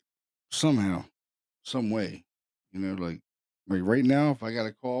record it somehow, some way. Like right now, if I got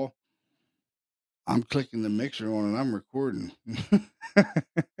a call, I'm clicking the mixer on and I'm recording.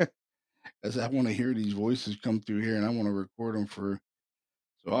 As I want to hear these voices come through here, and I want to record them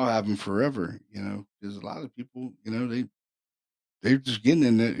so I'll have them forever. Because a lot of people, they're just getting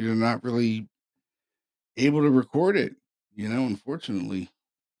in it. You're not really able to record it. Unfortunately.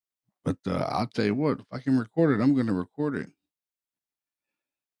 But I'll tell you what, if I can record it, I'm going to record it.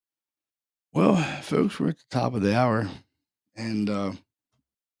 Well, folks, we're at the top of the hour, and I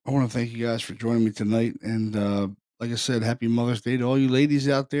want to thank you guys for joining me tonight. And like I said, happy Mother's Day to all you ladies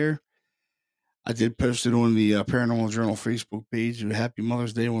out there. I did post it on the Paranormal Journal Facebook page. Happy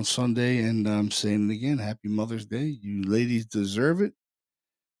Mother's Day on Sunday, and I'm saying it again. Happy Mother's Day. You ladies deserve it,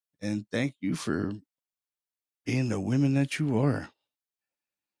 and thank you for being the women that you are.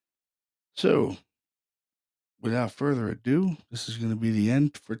 So, without further ado, this is going to be the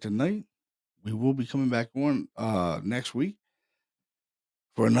end for tonight. We will be coming back on next week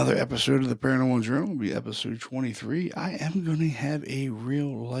for another episode of the Paranormal Journal. It'll be episode 23. I am going to have a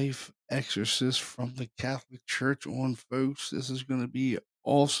real life exorcist from the Catholic Church on, folks. This is going to be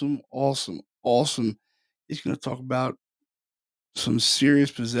awesome, awesome, awesome. He's going to talk about some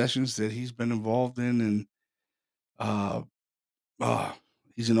serious possessions that he's been involved in, and uh, uh,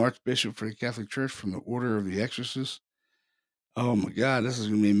 he's an archbishop for the Catholic Church from the Order of the Exorcists. Oh my God, this is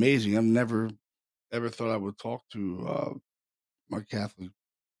going to be amazing. I've never ever thought I would talk to my Catholic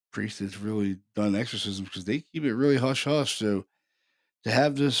priest that's really done exorcisms, because they keep it really hush hush. So to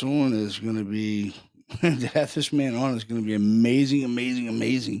have this on is going to be, to have this man on is going to be amazing, amazing,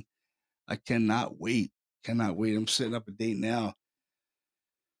 amazing. I cannot wait. Cannot wait. I'm setting up a date now.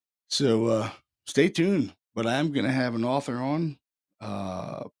 So stay tuned. But I am going to have an author on,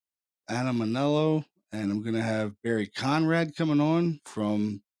 Anna Manello, and I'm going to have Barry Conrad coming on.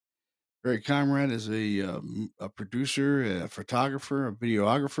 From Barry Conrad is a producer, a photographer, a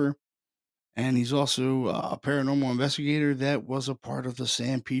videographer, and he's also a paranormal investigator that was a part of the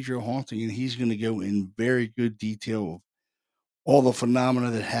San Pedro haunting. And he's going to go in very good detail of all the phenomena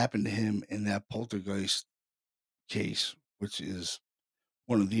that happened to him in that poltergeist case, which is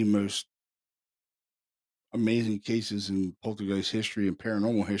one of the most amazing cases in poltergeist history and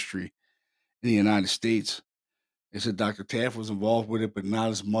paranormal history in the United States. They said Dr. Taft was involved with it, but not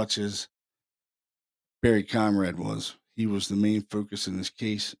as much as Barry Conrad was. He was the main focus in this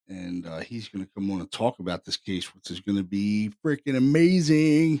case, and he's going to come on and talk about this case, which is going to be freaking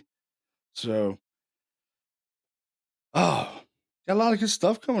amazing. So, oh, got a lot of good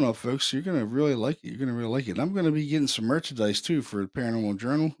stuff coming up, folks. You're going to really like it. You're going to really like it. I'm going to be getting some merchandise too for the Paranormal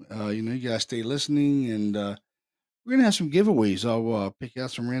Journal. You guys stay listening, and we're gonna have some giveaways. I'll pick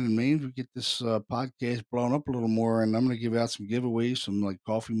out some random names. We get this podcast blown up a little more, and I'm gonna give out some giveaways, some like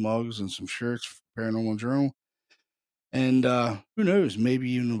coffee mugs and some shirts for Paranormal Journal. And who knows?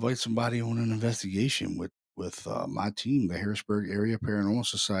 Maybe even invite somebody on an investigation with my team, the Harrisburg Area Paranormal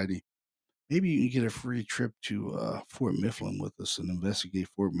Society. Maybe you can get a free trip to Fort Mifflin with us and investigate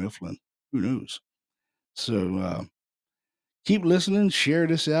Fort Mifflin. Who knows? So keep listening, share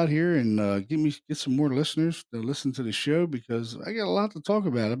this out here, and get some more listeners to listen to the show because I got a lot to talk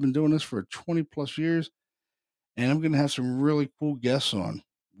about. I've been doing this for 20 plus years, and I'm going to have some really cool guests on,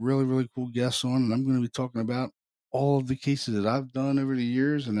 really cool guests on, and I'm going to be talking about all of the cases that I've done over the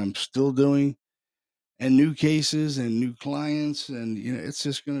years, and I'm still doing, and new cases and new clients, and it's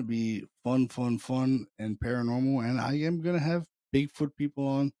just going to be fun, and paranormal. And I am going to have Bigfoot people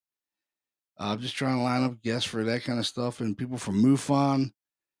on. I'm just trying to line up guests for that kind of stuff, and people from MUFON.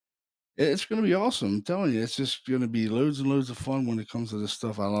 It's gonna be awesome. I'm telling you, it's just gonna be loads and loads of fun when it comes to this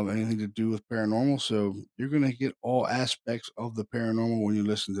stuff. I love anything to do with paranormal, so you're gonna get all aspects of the paranormal when you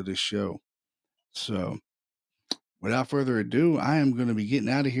listen to this show. So, without further ado, I am gonna be getting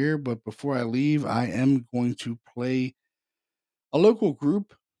out of here. But before I leave, I am going to play a local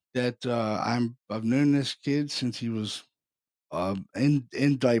group that I've known this kid since he was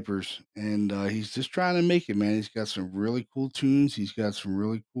in diapers, and he's just trying to make it. Man, he's got some really cool tunes. He's got some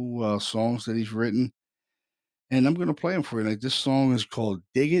really cool songs that he's written, and I'm gonna play them for you. Like this song is called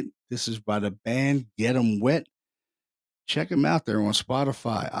 "Dig It." This is by the band Get 'Em Wet. Check them out. They're on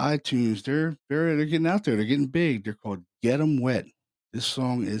Spotify, iTunes. They're getting out there. They're getting big. They're called Get 'Em Wet. This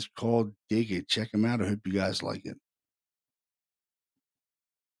song is called "Dig It." Check them out. I hope you guys like it.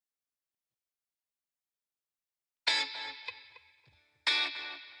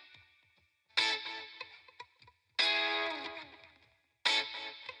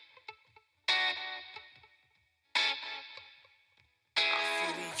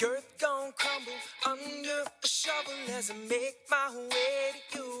 The earth gon' crumble under a shovel as I make my way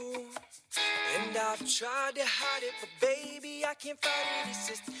to you. And I've tried to hide it, but baby, I can't fight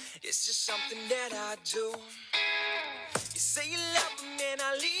it. It's just something that I do. You say you love them and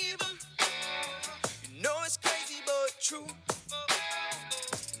I leave them. You know it's crazy, but true.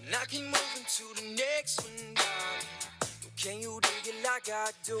 And I keep moving to the next one, darling. Can you dig it like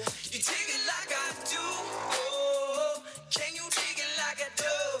I do? You dig it like I do. Oh, can you dig it like I do?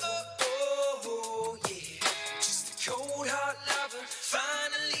 Oh, yeah. Just a cold heart lover,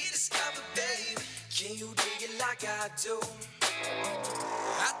 finally discovered, babe. Can you dig it like I do?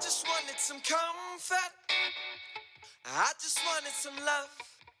 I just wanted some comfort. I just wanted some love.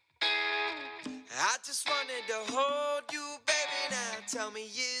 I just wanted to hold you, baby. Now tell me,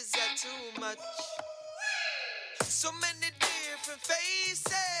 is that too much? So many different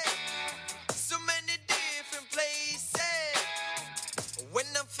faces, so many different places. When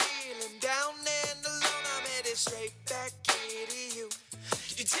I'm feeling down and alone, I'm headed straight back into you.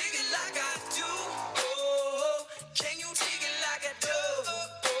 You dig it like I do. Oh, can you dig it like I do?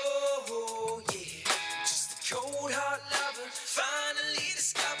 Oh, yeah. Just a cold heart lover, finally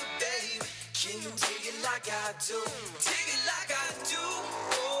discovered, babe. Can you dig it like I do? Dig it like I do.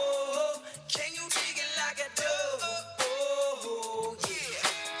 Oh, can you dig it like I do? Oh, yeah.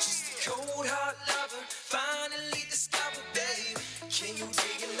 Just a cold heart lover, finally discovered, babe. Can you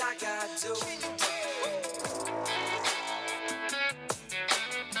dig it like I do?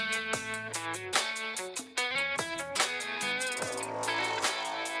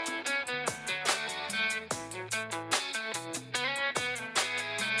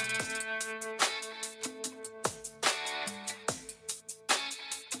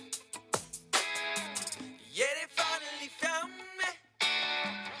 Yeah, they finally found me.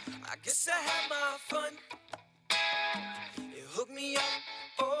 I guess I had my fun. It hooked me up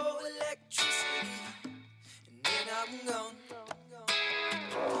oh, electricity, and then I'm gone.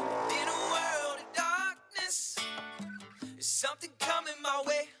 In a world of darkness, there's something coming my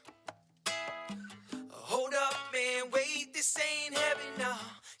way. Hold up, man, wait, this ain't heaven now.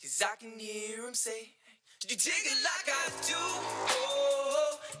 'Cause I can hear him say, did you take it like I do?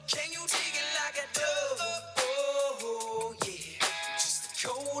 Oh, can you take it like I do? Oh, yeah. Just a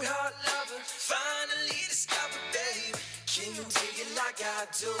cold heart lover, finally discovered, babe. Can you take it like I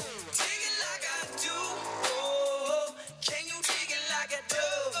do? Take it like I do. Oh, can you take it like I do?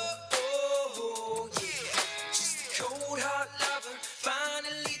 Oh, yeah. Just a cold heart lover,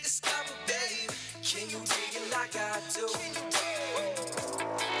 finally discovered, babe. Can you take it like I do?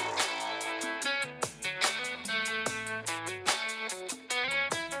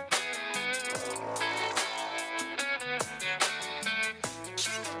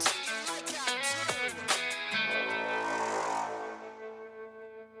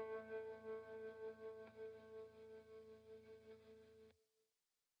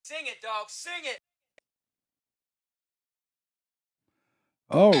 Sing it, dog, sing it.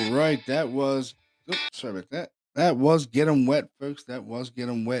 All right, that was. Oops, sorry about that. That was Get 'em Wet, folks. That was Get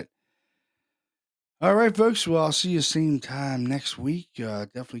 'em Wet. All right, folks. Well, I'll see you same time next week.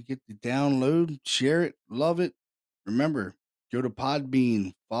 Definitely get the download, share it, love it. Remember, go to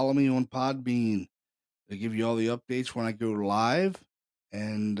Podbean. Follow me on Podbean. They give you all the updates when I go live.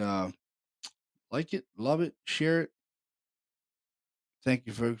 And like it, love it, share it. Thank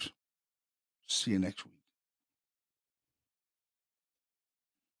you, folks. See you next week.